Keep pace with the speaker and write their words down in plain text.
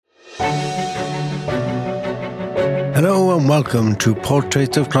and welcome to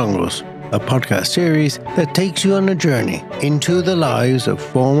Portraits of Clongowes, a podcast series that takes you on a journey into the lives of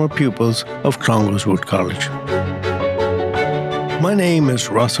former pupils of Clongowes Wood College. My name is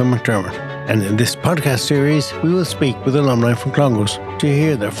Rossa McDermott, and in this podcast series we will speak with alumni from Clongowes to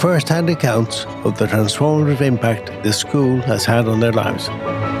hear their first-hand accounts of the transformative impact the school has had on their lives.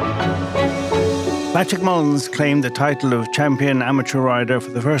 Patrick Mullins claimed the title of champion amateur rider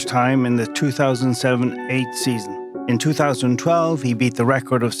for the first time in the 2007-8 season. In 2012, he beat the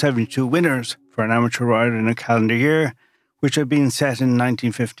record of 72 winners for an amateur rider in a calendar year, which had been set in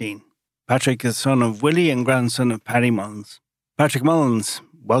 1915. Patrick is son of Willie and grandson of Paddy Mullins. Patrick Mullins,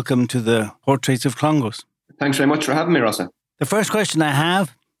 welcome to the Portraits of Clongowes. Thanks very much for having me, Rossa. The first question I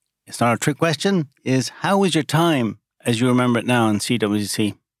have, it's not a trick question, is how was your time, as you remember it now, in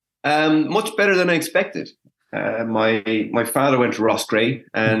CWC? Much better than I expected. My father went to Ross*08,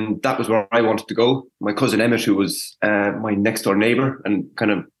 and that was where I wanted to go. My cousin Emmett, who was my next door neighbour and kind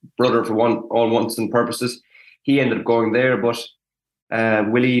of brother for all wants and purposes, he ended up going there. But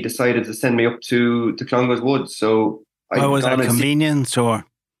Willie decided to send me up to Clongowes Wood. So was that convenience, or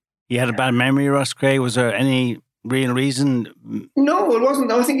you had a bad memory of Ross*08? Was there any real reason? No, it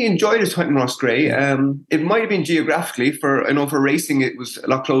wasn't. I think he enjoyed his time in Ross*08. It might have been geographically. For racing, it was a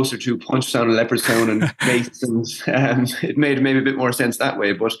lot closer to Punchestown and Leopardstown and Bates, and it made maybe a bit more sense that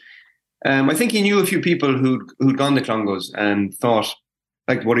way. But I think he knew a few people who'd gone to Clongowes and thought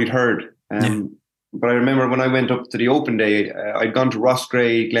like what he'd heard. But I remember when I went up to the open day, I'd gone to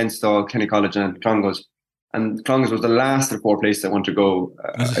Ross*08, Glenstal, Kenny College, and Clongowes. And Clongowes was the last of the four places I wanted to go.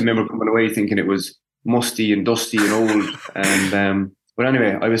 I remember coming away thinking it was musty and dusty and old, and but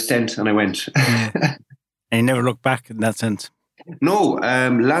anyway, I was sent and I went. And you never looked back in that sense? No,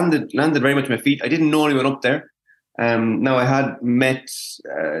 landed very much on my feet. I didn't know anyone up there. Now I had met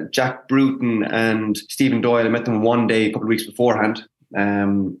Jack Bruton and Stephen Doyle. I met them one day a couple of weeks beforehand,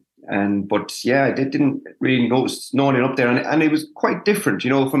 but I didn't really know anyone up there, and it was quite different,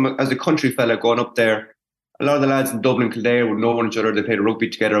 as a country fella going up there. A lot of the lads in Dublin, Kildare would know one another. They played rugby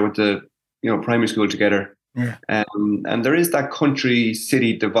together, went to primary school together. Yeah. And there is that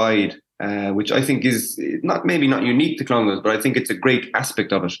country-city divide, which I think is maybe not unique to Clongowes, but I think it's a great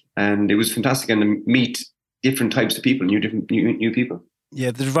aspect of it. And it was fantastic to meet different types of people, new people.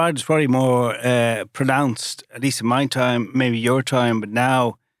 Yeah, the divide is probably more pronounced, at least in my time, maybe your time, but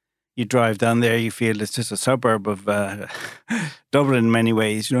now you drive down there, you feel it's just a suburb of Dublin in many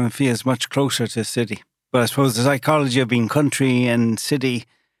ways. It feels much closer to the city. But I suppose the psychology of being country and city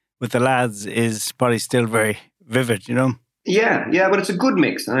with the lads is probably still very vivid, Yeah, but it's a good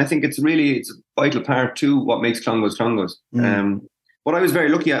mix, and I think it's a vital part to what makes Clongowes Clongowes. But I was very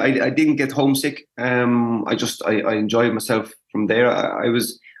lucky. I didn't get homesick. I enjoyed myself from there.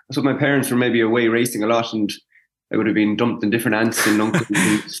 So my parents were maybe away racing a lot, and I would have been dumped in different aunts and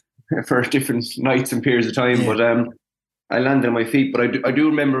uncles for different nights and periods of time. Yeah. But I landed on my feet. But I do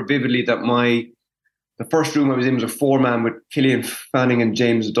remember vividly that the first room I was in was a 4-man with Killian Fanning and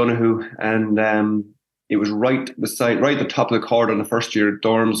James Donoghue, and it was right at the top of the corridor in the first year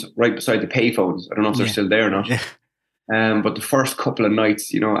dorms, right beside the payphones. I don't know if they're still there or not. Yeah. But the first couple of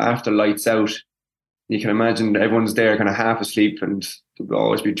nights, after lights out, you can imagine everyone's there kind of half asleep, and there would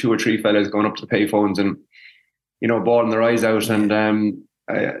always be 2 or 3 fellas going up to the payphones and, bawling their eyes out. And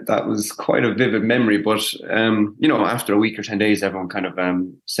that was quite a vivid memory. But, after a week or 10 days, everyone kind of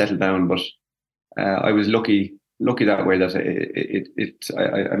settled down. But I was lucky that way that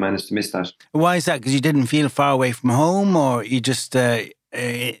I managed to miss that. Why is that? Because you didn't feel far away from home, or you just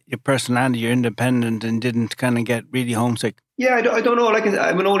your personality, you're independent and didn't kind of get really homesick? Yeah, I don't know.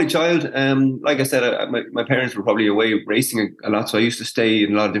 I'm an only child. Like I said, my parents were probably away racing a lot, so I used to stay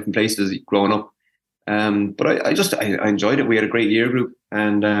in a lot of different places growing up. But I enjoyed it. We had a great year group,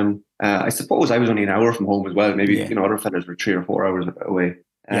 and I suppose I was only an hour from home as well. Maybe other fellas were 3 or 4 hours away.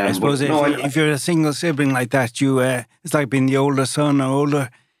 Yeah, I suppose if you're a single sibling like that, it's like being the older son or older.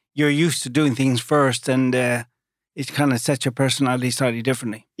 You're used to doing things first, and it kind of sets your personality slightly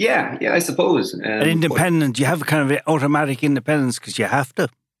differently. Yeah, I suppose. And independent, you have a kind of automatic independence because you have to.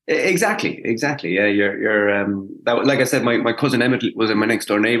 Exactly. Yeah, you're that, like I said, my cousin Emmett was my next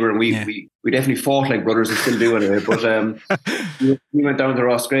door neighbour, and we definitely fought like brothers and still do anyway. But we went down to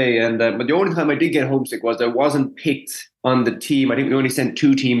Ross*08, and but the only time I did get homesick was I wasn't picked on the team. I think we only sent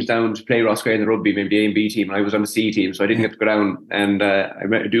 2 teams down to play Ross*08 in the rugby, maybe the A and B team, and I was on the C team, so I didn't get to go down. And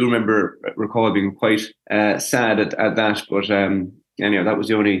I do recall being quite sad at that. But anyhow, that was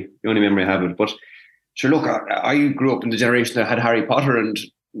the only memory I have of it. But sure, look, I grew up in the generation that had Harry Potter, and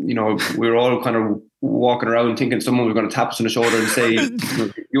we were all kind of walking around thinking someone was going to tap us on the shoulder and say,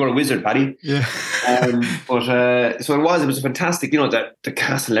 "You're a wizard, Paddy." Yeah. So it was a fantastic, the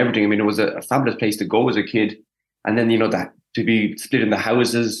castle, everything. I mean, it was a fabulous place to go as a kid. And then, that to be split into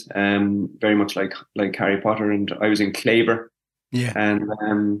houses, very much like Harry Potter. And I was in Claver. Yeah. And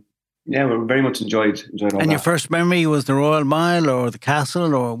we very much enjoyed all that. And your first memory was the Royal Mile or the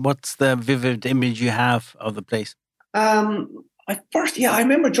castle, or what's the vivid image you have of the place? I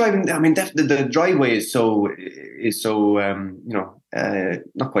remember driving. I mean, the driveway is so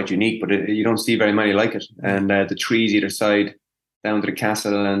not quite unique, but you don't see very many like it. And the trees either side down to the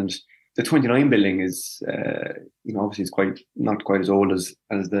castle, and the 29 building is, obviously it's not quite as old as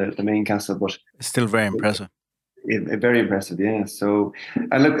the main castle, but it's still very impressive. Very impressive, yeah. So,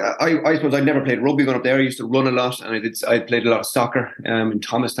 and look, I suppose I never played rugby going up there. I used to run a lot, and I played a lot of soccer in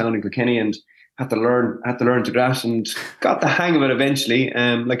Thomastown and Kilkenny, and had to learn to grass, and got the hang of it eventually.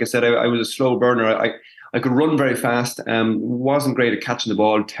 Like I said, I was a slow burner. I could run very fast. Wasn't great at catching the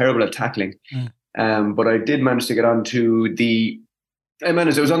ball. Terrible at tackling. But I did manage to get onto I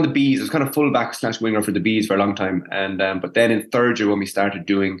was on the Bees. I was kind of fullback / winger for the Bees for a long time, and but then in third year when we started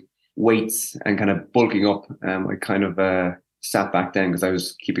doing weights and kind of bulking up, I kind of sat back then because I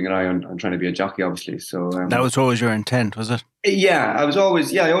was keeping an eye on trying to be a jockey, obviously. So that was always your intent, was it? Yeah, I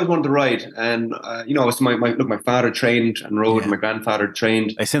always wanted to ride, and my father trained and rode, and my grandfather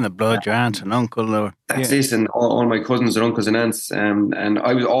trained. I seen the blood, your aunt and uncle. That's this, and all my cousins and uncles and aunts, and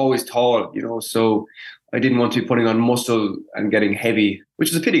I was always tall, so I didn't want to be putting on muscle and getting heavy, which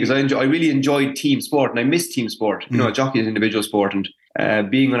is a pity because I really enjoyed team sport, and I miss team sport. A jockey is an individual sport,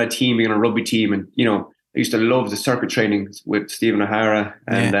 and being on a team, being on a rugby team, and I used to love the circuit training with Stephen O'Hara,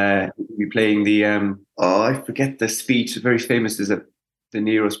 and we playing the I forget the speech. Very famous is it the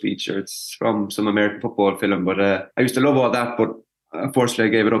Nero speech, or it's from some American football film. But I used to love all that, but unfortunately I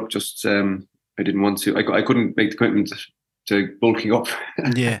gave it up. Just I didn't want to. I couldn't make the commitment to bulking up.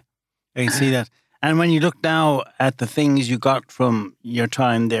 Yeah, I can see that. And when you look now at the things you got from your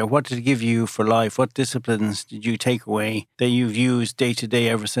time there, what did it give you for life? What disciplines did you take away that you've used day to day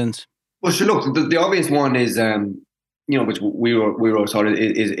ever since? Well, sure. Look, the obvious one is, which we were always taught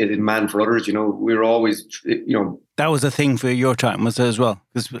is man for others. We were always, That was a thing for your time, was it as well?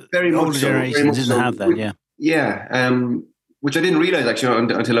 Because very older generations didn't have that. Yeah. Which I didn't realize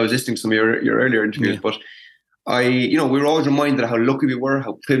actually until I was listening to some of your earlier interviews. But we were always reminded of how lucky we were,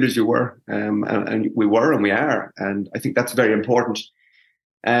 how privileged we were, and we were and we are, and I think that's very important.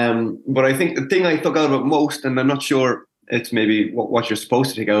 But I think the thing I took out of it most, and I'm not sure it's maybe what you're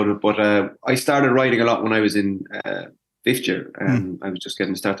supposed to take out of it, but I started riding a lot when I was in fifth year. I was just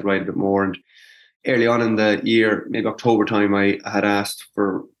getting started to ride a bit more, and early on in the year, maybe October time, I had asked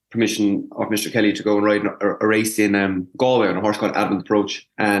for permission of Mr. Kelly to go and ride a race in Galway on a horse called Adamant Approach,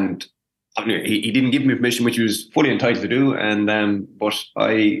 and he didn't give me permission, which he was fully entitled to do, and but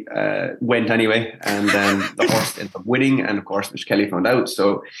I went anyway, and the horse ended up winning, and of course Mr. Kelly found out,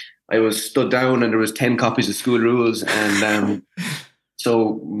 so I was stood down, and there was 10 copies of school rules, and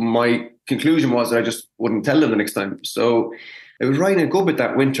so my conclusion was that I just wouldn't tell them the next time. So I was riding a good bit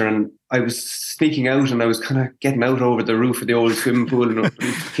that winter, and I was sneaking out, and I was kind of getting out over the roof of the old swimming pool and up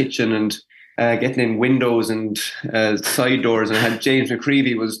the kitchen, and getting in windows and side doors, and I had James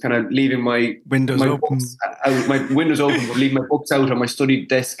McCreevy was kind of leaving my windows open, my windows open, but leaving my books out on my study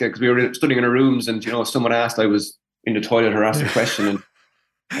desk because we were studying in our rooms, and someone asked, I was in the toilet or asked a question, and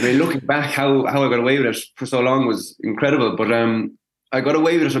I mean, looking back, how I got away with it for so long was incredible. But I got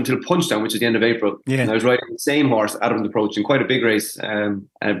away with it until Punchdown, which is the end of April. Yeah. And I was riding the same horse, Adam's Approach, in quite a big race.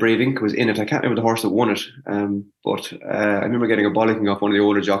 Brave Ink was in it. I can't remember the horse that won it. But I remember getting a bollocking off one of the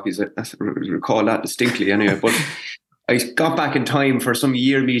older jockeys. I recall that distinctly anyway. But I got back in time for some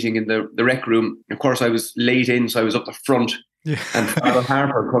year meeting in the rec room. Of course, I was late in, so I was up the front. Yeah. And Father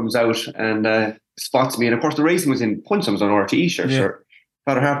Harper comes out and spots me. And of course, the racing was in Punchdown, was on RTE shirt. Yeah.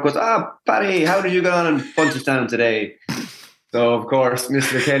 Father Harper goes, Paddy, how did you get on in Punchestown today? So of course,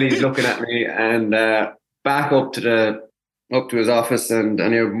 Mr. Kelly's looking at me, and back up to his office, and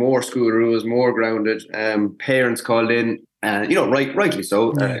you have more school rules, more grounded. Parents called in, rightly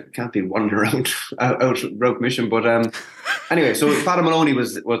so. Can't be wandering around out without permission. But anyway, so Father Maloney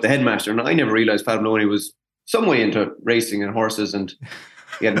was the headmaster, and I never realised Father Maloney was some way into racing and horses, and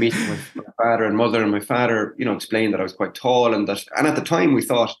he had a meeting with my father and mother, and my father, explained that I was quite tall, and at the time we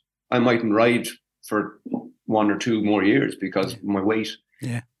thought I mightn't ride for 1 or 2 more years because of my weight.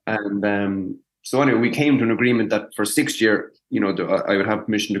 Yeah. And so anyway, we came to an agreement that for 6th year, I would have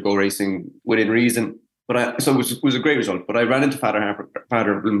permission to go racing within reason. But so it was a great result. But I ran into Father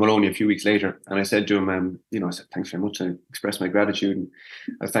Maloney a few weeks later, and I said to him, I said, thanks very much. I expressed my gratitude and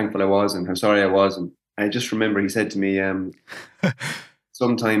how thankful I was and how sorry I was. And I just remember he said to me,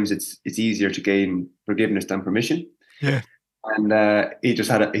 sometimes it's easier to gain forgiveness than permission. Yeah. And he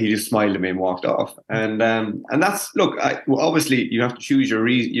just smiled at me and walked off. And that's, look, obviously you have to choose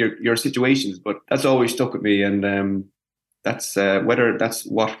your situations, but that's always stuck with me. And that's whether that's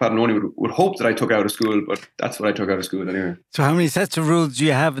what Pat Maloney would hope that I took out of school, but that's what I took out of school anyway. So how many sets of rules do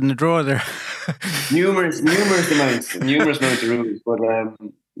you have in the drawer there? numerous amounts of rules, but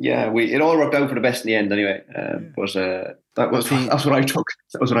it all worked out for the best in the end anyway. But that's what I took.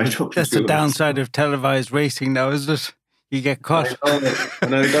 That was what I took. That's the downside of televised racing now, isn't it? You get caught.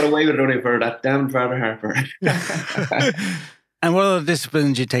 And I got away with it only for that damn Father Harper. And what other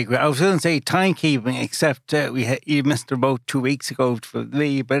disciplines you take? I was going to say timekeeping, except you missed about 2 weeks ago for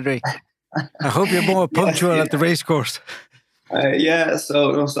me. But anyway, I hope you're more punctual at the race course.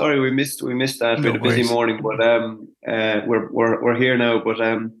 So no, sorry, we missed that. It's been a busy morning, but we're here now. But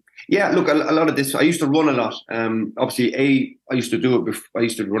look, a lot of this. I used to run a lot. Obviously, I used to do it before. I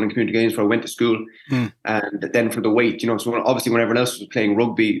used to run in community games before I went to school, and then for the weight, so obviously when everyone else was playing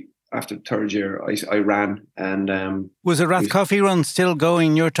rugby. After the third year, I ran. And was the Rathcoffey run still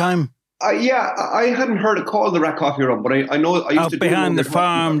going your time? I hadn't heard it called the Rathcoffey run, but I know I used to do it behind the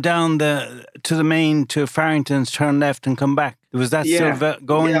farm, down to the main to Farrington's, turn left and come back. Was that still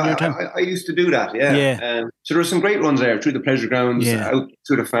going in your time? I used to do that. Yeah. So there were some great runs there through the pleasure grounds, out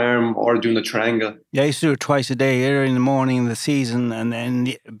to the farm, or doing the triangle. Yeah, I used to do it twice a day, early in the morning in the season, and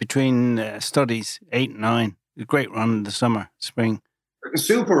then between studies, 8 and 9. A great run in the summer, spring. A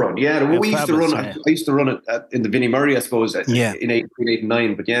super run, we used to run. I used to run it in the Vinnie Murray, I suppose, in between 8 and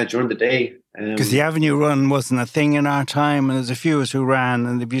 9. But during the day, because the Avenue run wasn't a thing in our time, and there's a few of us who ran,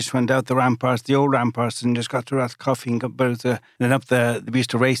 and they just went out the ramparts, the old ramparts, and just got to Rathcoffey and then up they used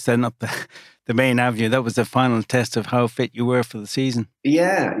to race then up the main avenue. That was the final test of how fit you were for the season.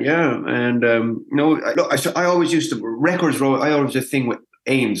 And I always used to records. I always did a thing with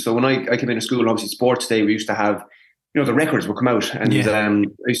aims. So when I came into school, obviously sports day, we used to have. The records would come out, and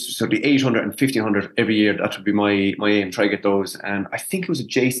so the 800 and 1500 every year. That would be my aim. Try to get those, and I think it was a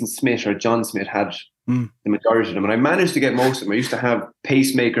Jason Smith or John Smith had the majority of them, and I managed to get most of them. I used to have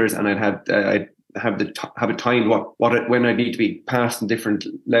pacemakers, and I'd have it timed when I need to be passed in different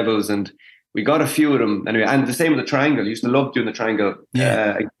levels, and we got a few of them anyway. And the same with the triangle. I used to love doing the triangle.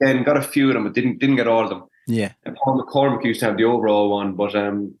 Again, got a few of them, but didn't get all of them. Yeah. And Paul McCormick used to have the overall one, but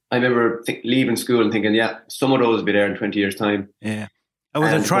I remember leaving school and thinking, some of those will be there in 20 years' time. Yeah. And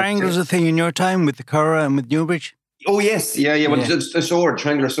were the triangles a thing in your time with the Curragh and with Newbridge? Oh, yes. Yeah. Well, the sword,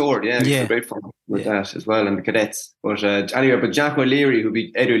 triangular sword. Yeah. It was great fun with that as well, and the cadets. But but Jack O'Leary, who'd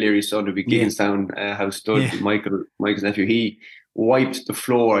be Ed O'Leary's son, who'd be Gigginstown House Stud, Michael's nephew, he wiped the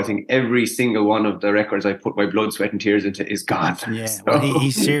floor. I think every single one of the records I put my blood, sweat and tears into is gone. Yeah, so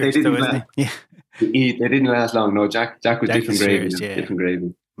he's serious though, isn't he? Yeah. They didn't last long. No, Jack was different gravy. Different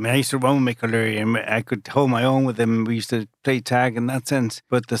gravy. I mean, I used to run with Mick O'Leary and I could hold my own with him. We used to play tag in that sense.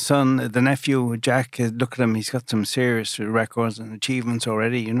 But the nephew, Jack, look at him, he's got some serious records and achievements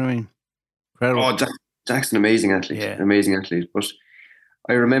already, you know what I mean? Incredible. Oh, Jack's an amazing athlete. An amazing athlete. But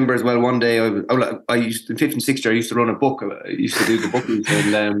I remember as well, one day, I used in 5th and 6th year, I used to run a book. I used to do the bookings,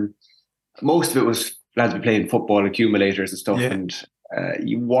 and most of it was lads playing football accumulators and stuff. Yeah. And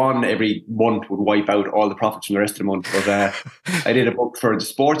you won every month would wipe out all the profits from the rest of the month. But I did a book for the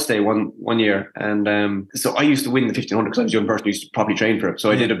sports day one year, and so I used to win the 1500 because I was a young person who used to properly train for it.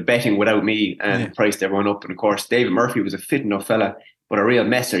 So I did a betting without me and priced everyone up. And of course, David Murphy was a fit enough fella, but a real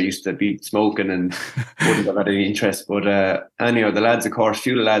messer. Used to be smoking and wouldn't have had any interest. But anyhow, the lads, of course,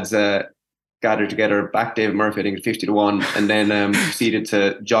 few of the lads gathered together, backed David Murphy, I think, 50-1, and then proceeded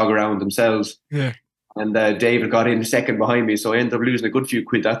to jog around themselves. Yeah. And David got in second behind me, so I ended up losing a good few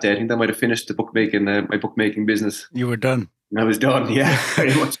quid that day. I think that might have finished the bookmaking, my bookmaking business. You were done. I was done, yeah,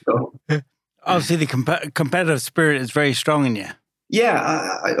 very much so. Obviously, the competitive spirit is very strong in you. Yeah,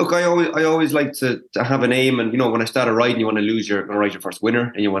 I always like to have an aim, and when I started riding, you want to ride your first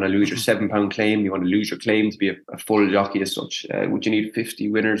winner, and you want to lose your £7 claim. You want to lose your claim to be a full jockey as such. Would you need 50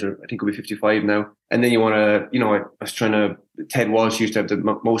 winners, or I think it'll be 55 now? And then you want to, I was trying to. Ted Walsh used to have the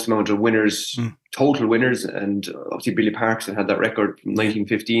most amount of winners, total winners, and obviously Billy Parkinson had that record from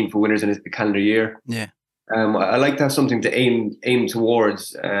 1915 for winners in a calendar year. Yeah, I like to have something to aim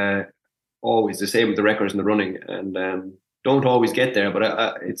towards. Always the same with the records and the running, and. Don't always get there,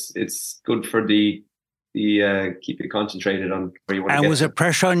 but it's good for the keep you concentrated on where you want to get. And was there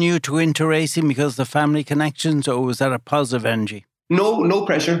pressure on you to enter racing because of the family connections, or was that a positive energy? No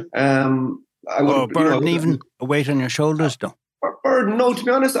pressure. Or burden, even a weight on your shoulders, no. Burden, no. To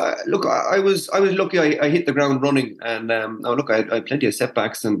be honest, I was lucky. I hit the ground running, and now look, I had plenty of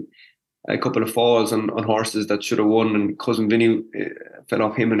setbacks, and a couple of falls on horses that should have won, and cousin Vinny fell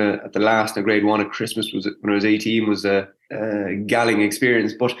off him at the last in Grade 1 at Christmas when I was 18 was a galling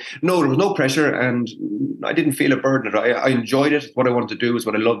experience. But no, there was no pressure, and I didn't feel a burden. I enjoyed it. What I wanted to do was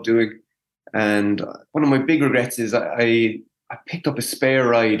what I loved doing. And one of my big regrets is I picked up a spare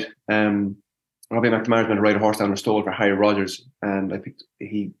ride. Robbie McNamara went to ride a horse down the stall for Harry Rogers, and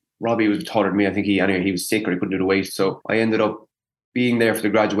Robbie was taller than me. I think he was sick or he couldn't do the weight, so I ended up being there for the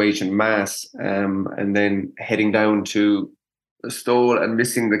graduation mass, and then heading down to the stall and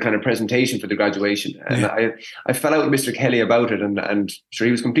missing the kind of presentation for the graduation. And I fell out with Mr. Kelly about it, and sure,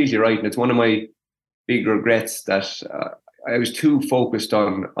 he was completely right. And it's one of my big regrets that I was too focused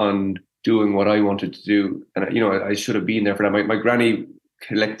on doing what I wanted to do. And, I should have been there for that. My granny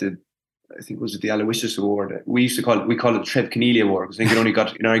collected, I think it was the Aloysius Award. We call it the Trev Keneally Award, because I think it only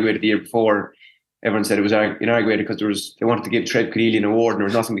got inaugurated the year before. Everyone said it was inaugurated because they wanted to give Trev Keneally an award and there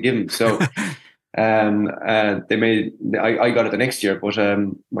was nothing to give him. So I got it the next year, but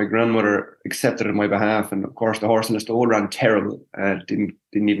my grandmother accepted it on my behalf, and of course the horse in the stall ran terrible. Didn't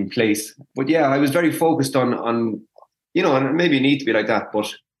even place. But yeah, I was very focused on and maybe you need to be like that,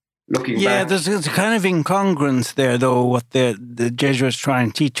 but looking back. Yeah, there's a kind of incongruence there, though, what the Jesuits try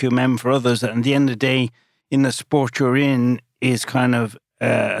and teach you, men for others. That at the end of the day, in the sport you're in, is kind of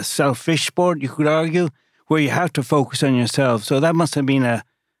a selfish sport, you could argue, where you have to focus on yourself. So that must have been a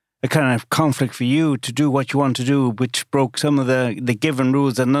kind of conflict for you to do what you want to do, which broke some of the given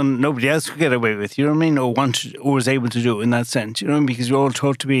rules that nobody else could get away with, you know what I mean, or was able to do in that sense, you know what I mean, because you're all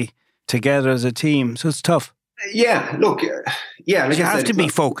taught to be together as a team. So it's tough. Yeah, look, like you have to be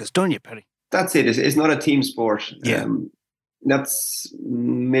focused, don't you, Paddy? That's it. It's not a team sport. Yeah. That's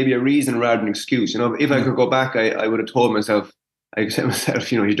maybe a reason rather than an excuse. If I could go back, I would have told myself,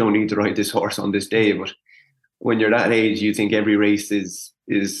 you don't need to ride this horse on this day. But when you're that age, you think every race is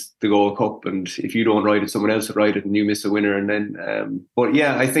the Gold Cup, and if you don't ride it, someone else will ride it, and you miss a winner. And then, but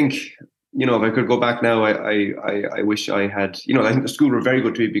yeah, I think if I could go back now, I wish I had. I think the school were very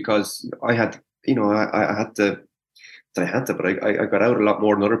good to me because I had. I had to, but I got out a lot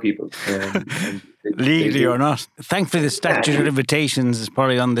more than other people. Legally or not. Thankfully, the statute of limitations is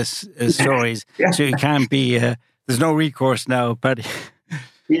probably on this stories, so you can't be. There's no recourse now, Paddy.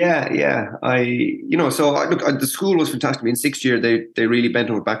 Yeah. The school was fantastic. In 6th year, they really bent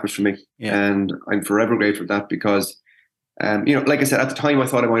over backwards for me, and I'm forever grateful for that because, like I said, at the time I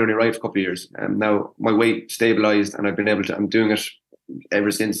thought I might only ride for a couple of years, and now my weight stabilised, and I've been able to. I'm doing it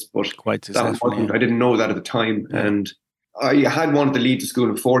ever since, but quite successful. I didn't know that at the time, and I had wanted to leave the school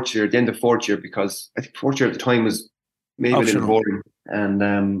in 4th year, at the end of 4th year, because I think 4th year at the time was maybe a little boring, and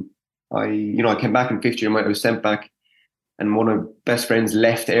I came back in 5th year. I was sent back, and one of my best friends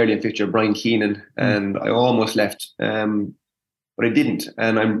left early in 5th year, Brian Keenan, and I almost left, but I didn't,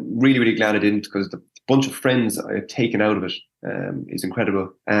 and I'm really, really glad I didn't, because the bunch of friends I had taken out of it is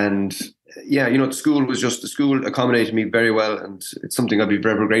incredible. And the school accommodated me very well, and it's something I'd be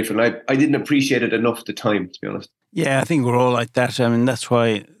very grateful. And I didn't appreciate it enough at the time, to be honest. Yeah, I think we're all like that. I mean, that's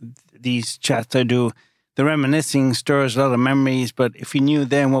why these chats I do, the reminiscing stirs a lot of memories. But if we knew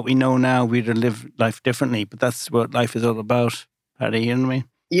then what we know now, we'd have lived life differently. But that's what life is all about, Paddy, you know what I mean?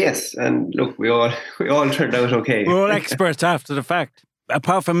 Yes, and look, we all turned out okay. We're all experts after the fact.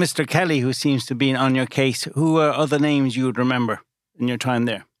 Apart from Mr. Kelly, who seems to be on your case, who are other names you would remember in your time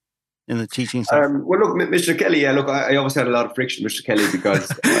there in the teaching stuff? Well, look, Mr. Kelly, I always had a lot of friction with Mr. Kelly because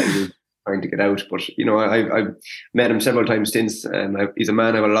I was trying to get out. But, I've met him several times since, and he's a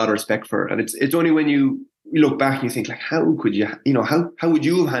man I have a lot of respect for. And it's only when you look back and you think, like, how could you, how would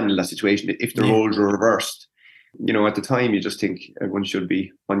you have handled that situation if the roles were reversed? At the time, you just think everyone should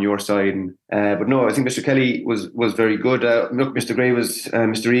be on your side. And, but no, I think Mr. Kelly was very good. Look, Mr. Gray was,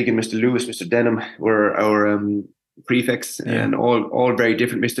 Mr. Egan, Mr. Lewis, Mr. Denham were our prefects, and all very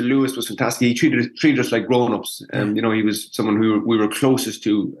different. Mr. Lewis was fantastic. He treated us like grown-ups. He was someone who we were closest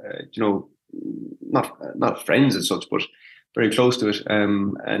to, not friends as such, but very close to it.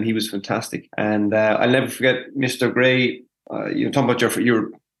 And he was fantastic. And I'll never forget Mr. Gray. You were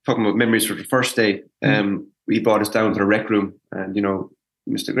talking about memories for the first day. He brought us down to the rec room, and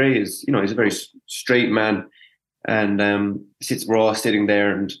Mr. Gray is he's a very straight man, and we're all sitting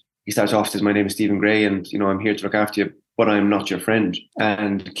there, and he starts off, says, "My name is Stephen Gray, and I'm here to look after you, but I'm not your friend."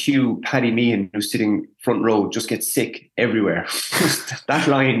 And cue Paddy Meehan, who's sitting front row, just gets sick everywhere. Just that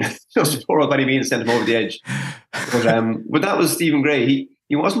line, just poor old Paddy Meehan sent him over the edge. But that was Stephen Gray.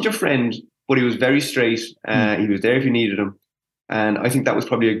 He wasn't your friend, but he was very straight. He was there if you needed him, and I think that was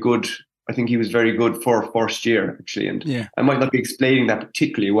probably I think he was very good for first year, actually. And yeah. I might not be explaining that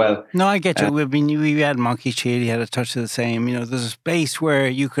particularly well. No, I get you. We had Monkey Shield, he had a touch of the same. You know, there's a space where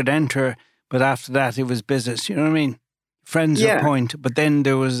you could enter, but after that it was business. You know what I mean? Friends at a point, but then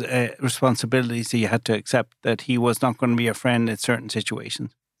there was responsibilities that you had to accept that he was not going to be a friend in certain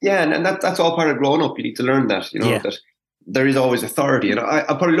situations. Yeah, and that's all part of growing up. You need to learn that, you know, that there is always authority. And I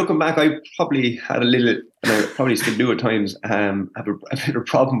probably, looking back, I probably had a little, and I probably still do at times, have a bit of a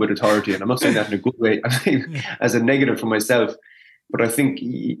problem with authority. And I'm not saying that in a good way. I'm saying as a negative for myself. But I think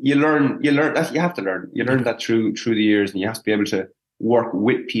you learn that, you have to learn. You learn that through the years, and you have to be able to work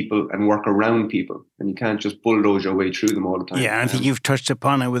with people and work around people, and you can't just bulldoze your way through them all the time. Yeah, I think you've touched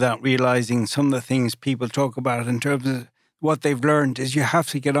upon it without realising some of the things people talk about in terms of what they've learned is you have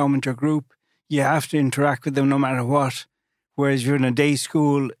to get on with your group, you have to interact with them no matter what. Whereas you're in a day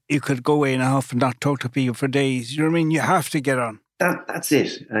school, you could go away in a huff and not talk to people for days. You know what I mean? You have to get on. That's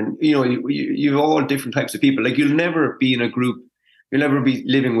it. And, you know, you've all different types of people. Like, you'll never be in a group, you'll never be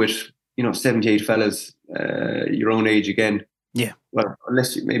living with, you know, 78 fellas your own age again. Yeah. Well,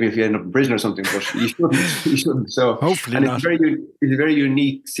 unless maybe if you end up in prison or something, but you shouldn't. You shouldn't. So hopefully and not. It's a very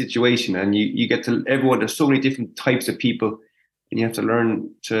unique situation, and you get to everyone. There's so many different types of people, and you have to learn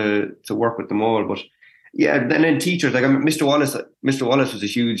to work with them all. But yeah, and then teachers like Mr. Wallace. Mr. Wallace was a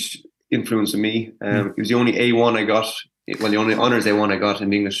huge influence on me. He was the only A1 I got. Well, the only honours A1 I got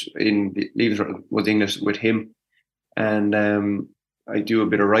in English in Leavens was English with him, and I do a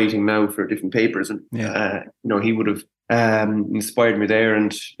bit of writing now for different papers, and you know, he would have inspired me there.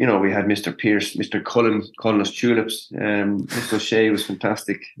 And you know, we had Mr. Pierce, Mr. Cullen calling us tulips. Mr. O'Shea was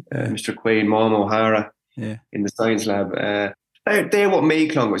fantastic. Mr. Quain, Mom O'Hara in the science lab. They're what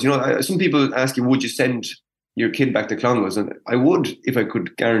made Clongowes. You know, some people ask you, would you send your kid back to Clongowes? And I would, if I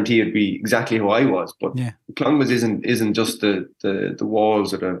could guarantee it'd be exactly who I was. But Clongowes isn't just the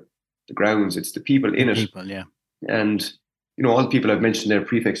walls or the grounds. It's the people in it. People, yeah. And you know, all the people I've mentioned there,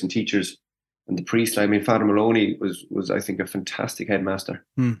 prefects and teachers. And the priest, I mean, Father Maloney was I think a fantastic headmaster,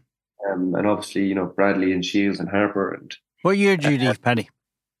 and obviously, you know, Bradley and Shields and Harper. And what year did you leave, Paddy?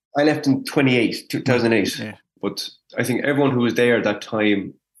 I left in 2008. Yeah. But I think everyone who was there at that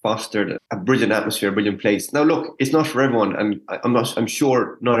time fostered a brilliant atmosphere, a brilliant place. Now, look, it's not for everyone, and I'm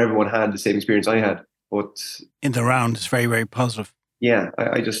sure not everyone had the same experience I had. But in the round, it's very, very positive. Yeah,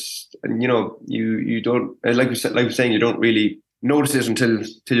 I just, and you know, you don't, like you said, like you're saying, you don't really notice it until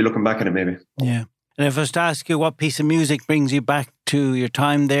you're looking back at it, maybe. Yeah. And if I was to ask you what piece of music brings you back to your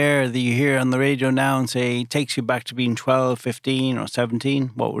time there that you hear on the radio now and say takes you back to being 12, 15 or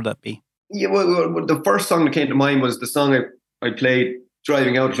 17, what would that be? Yeah, well, the first song that came to mind was the song I played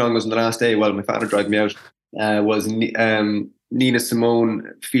driving out Clongowes on the last day while my father drove me out, was Nina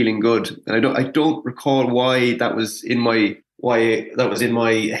Simone, Feeling Good. And I don't recall why that was in my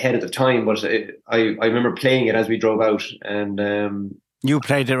head at the time, but I remember playing it as we drove out. And you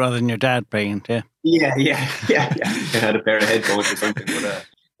played it rather than your dad playing it, yeah. I had a pair of headphones or something, but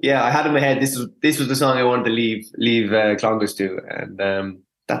I had in my head this was the song I wanted to leave Clongowes to, and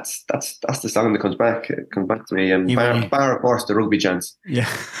that's the song that comes back to me. And bar of course the rugby chants. Yeah,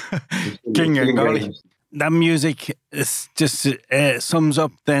 King and Golly. That music is just sums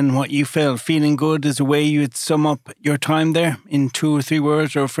up then what you felt. Feeling Good is a way you would sum up your time there in 2 or 3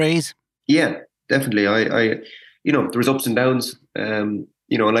 words or a phrase. Yeah, definitely. I you know, there was ups and downs.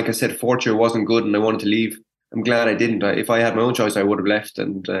 You know, like I said, fourth year wasn't good, and I wanted to leave. I'm glad I didn't. If I had my own choice, I would have left.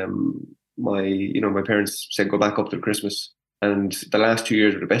 And my parents said go back up till Christmas. And the last 2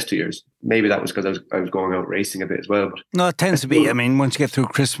 years were the best 2 years. Maybe that was because I was going out racing a bit as well. But no, it tends to be. I mean, once you get through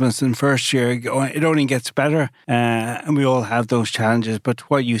Christmas and first year, it only gets better. And we all have those challenges. But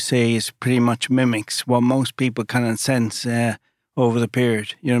what you say is pretty much mimics what most people kind of sense over the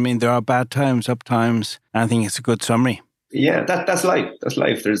period. You know what I mean? There are bad times, up times. I think it's a good summary. Yeah, that's life. That's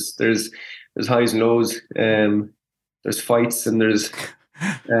life. There's highs and lows. There's fights and there's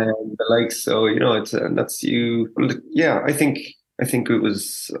the likes. So you know, that's you. Yeah, I think it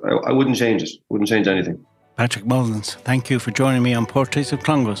was. I wouldn't change it. Wouldn't change anything. Patrick Mullins, thank you for joining me on Portraits of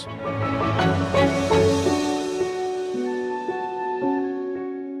Clongowes.